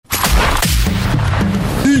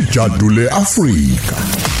Ijadu Le Africa.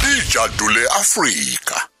 Ijadu Le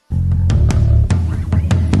Africa.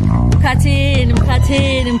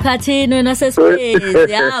 Mkhathini wena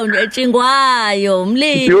sesifezi hawu etshingwayo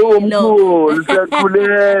umlilo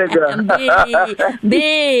siyakhuleka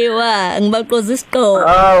mbiwa ngibaqoza isiqobo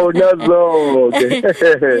hawu nazo-ke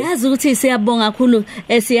yazi ukuthi siyabonga kakhulu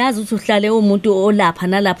siyazi ukuthi uhlale umuntu olapha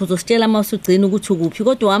nalapho uzositshela uma usugcina ukuthi ukuphi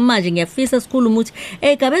kodwa manje ngiyafisa sikhuluma ukuthi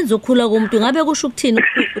ngabe nizokhula komuntu ngabe kusho ukuthini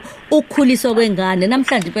ukukhuliswa kwengane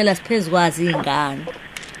namhlanje impela siphezukwazi izingane.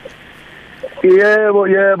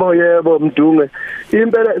 Yebo Mdunge.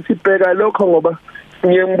 Impela sibheka lokho ngoba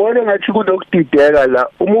ngiyembona ngathi kunokudideka la.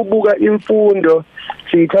 Uma ubuka imfundo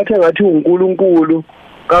siyithatha ngathi uNkulunkulu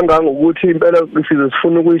kangangokuthi impela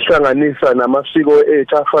sifuna ukuyihlanganisa namasiko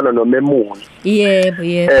ethu afana nomemulo. Yebo.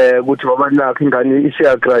 Ukuthi baba nakho ingane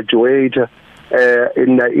isiya graduate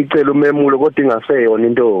icela umemulo kodwa ingaseyona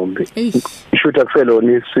intombi. Ishuthi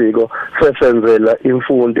akuselona isiko sesenzela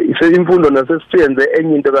imfundo nasesiyenze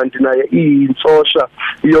enye into kanti naye iyinsosha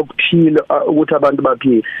yokuthila ukuthi abantu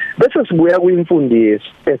baphile bese sibuya kuyimfundiso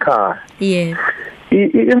ekhaya. Yebo.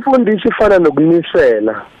 Imfundiso ifana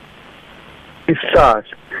nokunisela isihlahla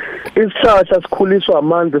sikhuliswa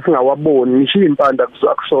amanzi singawaboni ngisho impanda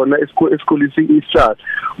akusona esikhulisa isihlahla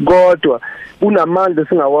kodwa unamanzi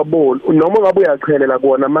singawaboni noma ngabe uyachelela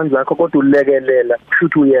kuona amanzi akho kodwa ulekelela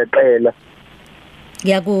futhi uyeqela.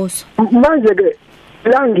 Ngiyakuzwa. Manje ke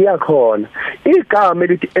la ngiyakhona igama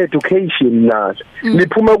elithi education nalo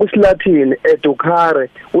liphuma kusilathini educare.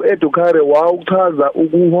 Ueducare wawuchaza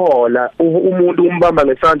ukuhola umuntu umbamba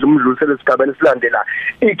ngesandla umdlulisele esigabeni silandelayo.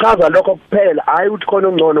 Ichaza lokho kuphela hayi uthi khona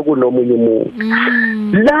ongcono kunomunye umuntu.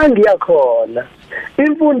 La ngiyakhona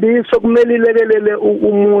imfundiso kumele ilekelele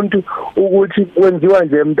umuntu ukuthi kwenziwa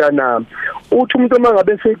nje mntanami. Uthi umuntu uma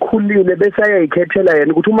ngabe sekhulile bese ayayikhethela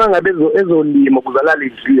yena ukuthi uma ngabe ezolima kuzalala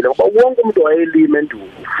idlile ngoba wonke umuntu wayelima endulo.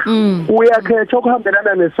 Uyakhetha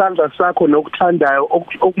ukuhambelana nesandla sakho nokuthandayo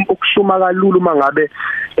okushuma kalulu uma ngabe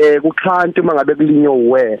kukhanta uma ngabe kulinywe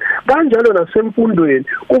uwena. Kanjalo nasemfundweni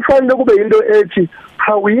kufanele kube into ethi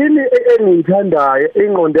hawuyini engiyithandayo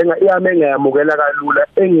ingqonde iyame ngiyamukela kalula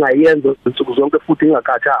engayenza insuku zonke futhi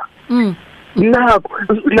ingakhathali. Nakho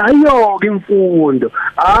nayo ke imfundo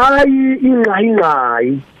hayi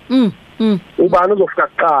ingqayingqayi. Ubani uzofika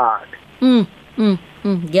kuqala.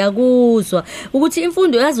 Ngiyakuzwa ukuthi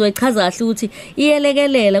imfundo yazi wechaza kahle ukuthi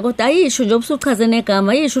iyelekelela kodwa ayisho nje ubusuchaze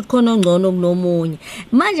negama ayisho ukuthi khona ongcono kunomunye.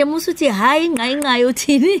 Manje musuthi hayi ingqayingqayi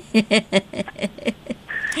uthini?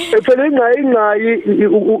 Phela ingqayi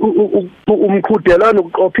umqhudelana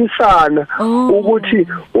ukuqophisana ukuthi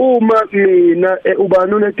uma mina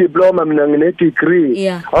ubani une diploma mina ngine degree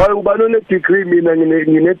hayi ubani une degree mina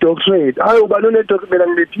ngine doctorate hayi ubani une doctorate mina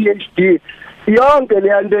ngine PhD. Yonke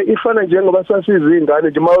leyanto ifana njengoba sasizingane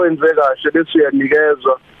nje mawenze kahle bese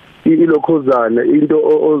uyanikezwa ilokhozana into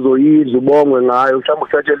ozoyidla ubongwe ngayo mhlawumbe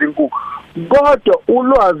usatshela inkukhu kodwa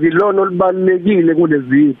ulwazi lona olubalekile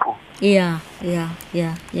kulezikho. Yeah.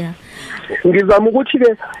 Ngizama ukuthi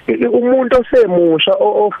ke umuntu osemusha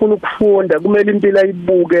ofuna ukufunda kumele impilo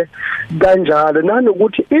ayibuke kanjalo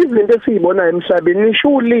nanokuthi izinto esizibona emhlabeni nisho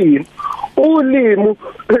ulimi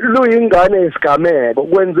luyingane yesigameko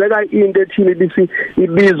kwenzeka into ethile bisi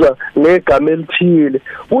ibizwa ngegama elithile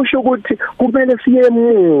kusho ukuthi kumele siye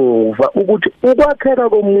emuva ukuthi ukwakheka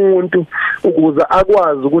komuntu ukuze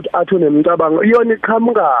akwazi ukuthi athune imicabango iyona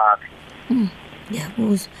iqhamukapi.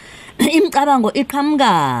 Ngiyakuzwa. Imicabango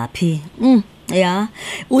iqhamukaphi?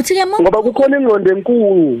 Uthi ke ngoba kukhona ingqondo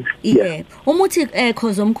enkulu. Yebo. Uma uthi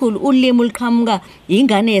Khoza omkhulu ulimi liqhamuka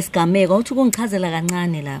ingane yesigameko uthi kungichazela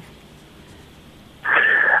kancane lapha.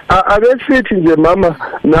 Akesithi nje mama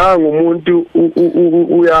nanga umuntu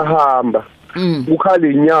uyahamba. Ukhala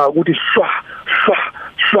inyawo ukuthi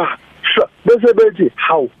shwa bese bethi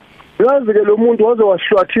hawu yazi ke lo muntu waze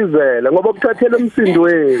washwathizela ngoba kuthathela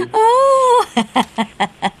emsindweni.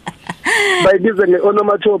 Bayibiza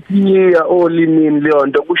nge-onomatopoeia olimini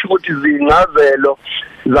leyonto kusho ukuthi zingazelo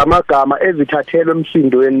zamagama ezithathelwa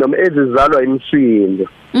emsindweni noma ezizalwa imisindo.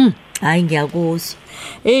 Hayi ngiyakuzwa.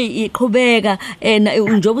 Iqhubeka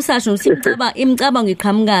njengoba usasho imicabango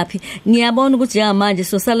iqhamukaphi ngiyabona ukuthi njengamanje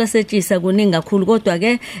sosala setshisa kuningi kakhulu kodwa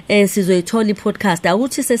ke sizoyithola i-podcast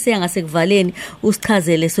akuthi sesiya ngasekuvaleni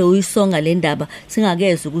usichazele sewuyisonga le ndaba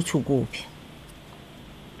singakezwe ukuthi ukuphi.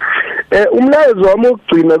 Umlayezo wami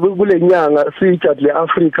ukugcina kule nyanga siyijadu le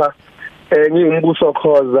Africa ngiyimbuso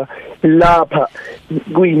Khoza lapha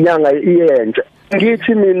kuyinyanga iyentsha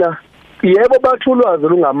ngithi mina yebo bathu ulwazi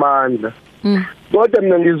lungamandla kodwa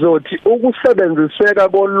mina ngizothi ukusebenziseka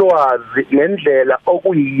kolwazi ngendlela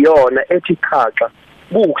okuyiyona ethi khaxa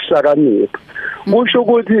kukuhlakanipha kusho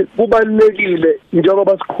ukuthi kubalekile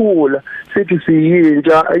njengoba sikhula sithi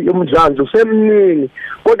siyintsha umdlandla usemningi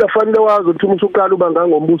kodwa fanele wazi ukuthi uma usuqala uba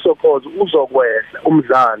ngangombuso Khoza uzokwehla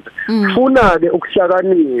umdlandla funa ke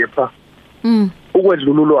ukuhlakanipha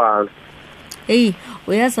ukwedlula ulwazi. Hey,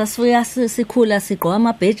 uyazi asifuya sikhula sigqoka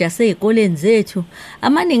amabheji asezikoleni zethu.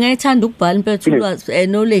 Amaningi ayithanda ukubhala impethu ulwazi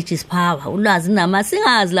knowledge is power. Ulwazi nama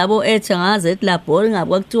singazi labo ethe ngaze ethi labholi ngabe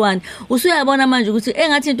kwakuthiwani. Usuyabona manje ukuthi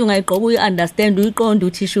engathi into ungayigqoka uyi-understand uyiqonda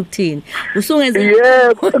uthisha ukuthini. Usungeze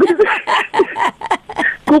yebo.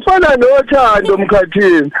 Kufana nothando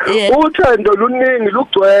mkhathini. Uthando luningi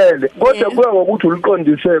lugcwele kodwa kuya ngokuthi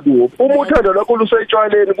uliqondise kuphi. Uma uthando lakho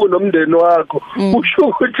lusetshaleni kunomndeni wakho usho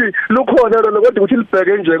ukuthi lukhona lona kodwa ukuthi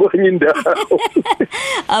libheke nje kwenye indawo.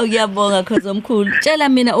 Awuyabonga Khoza omkhulu. Tshela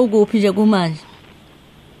mina ukuphi nje kumanje.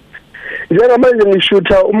 Njengamanje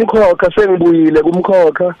ngishutha umkhokha sengibuyile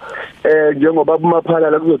kumkhokha njengoba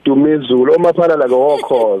umaphalala kuzoduma izulu umaphalala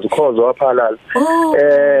ngoKhoza Khoza waphalala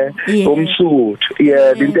umsuthu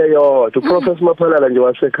into eyodwa uprofessor maphalala nje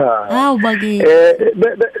wasekhaya hawu bakini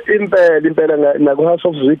impela naku House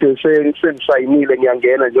of Video sengisayinile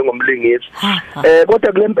ngiyangena njengomlingisi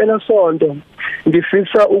kodwa kule mpela sonto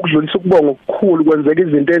ngifisa ukudlulisa ukubonga okukhulu kwenzeka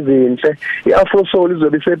izinto ezinhle iAfro Soul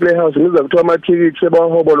izobe isePlayhouse ngiza kuthiwa ama-tickets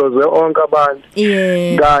sebahoboloze onke abantu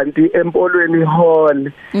kanti empolweni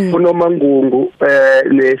hall kunomangungu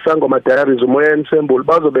neSangoma Diaries umoya ensemble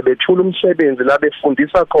bazobe bethula umsebenzi la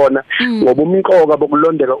befundisa khona ngoba umqoka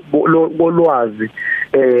bokulondeka kolwazi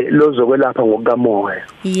lozokwelapha ngokukamoya.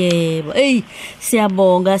 Yebo hey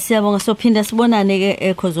siyabonga sophinda sibonane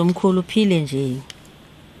ke Khoza omkhulu uphile nje.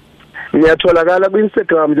 Ngiyatholakala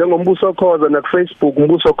ku-Instagram njengombuso Khoza na ku-Facebook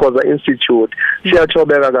Mbuso Khoza Institute.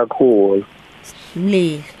 Siyathobeka kakhulu.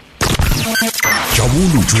 Le.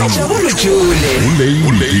 Jabulu Jule.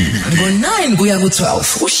 Ngo 9 kuya ku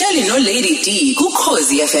 12 uhleli no Lady D ku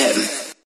Khosi FM.